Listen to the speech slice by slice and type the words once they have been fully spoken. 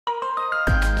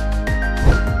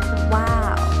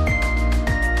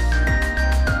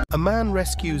A man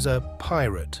rescues a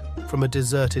pirate from a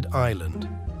deserted island.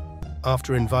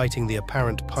 After inviting the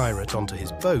apparent pirate onto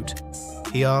his boat,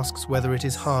 he asks whether it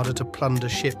is harder to plunder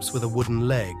ships with a wooden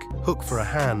leg, hook for a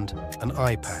hand, and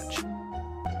eye patch.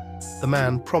 The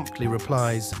man promptly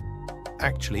replies,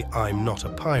 "Actually, I'm not a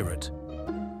pirate."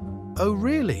 "Oh,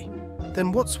 really?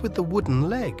 Then what's with the wooden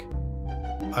leg?"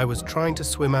 "I was trying to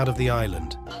swim out of the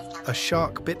island. A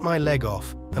shark bit my leg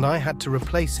off, and I had to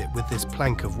replace it with this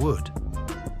plank of wood."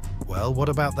 "Well, what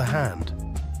about the hand?"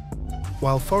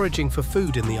 "While foraging for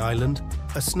food in the island,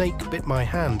 a snake bit my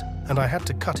hand, and I had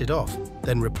to cut it off,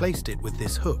 then replaced it with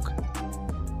this hook."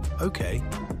 "Okay,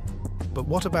 but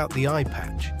what about the eye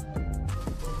patch?"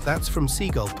 "That's from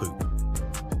seagull poop."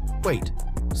 "Wait,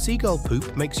 seagull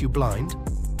poop makes you blind?"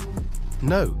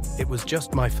 "No, it was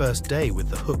just my first day with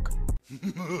the hook."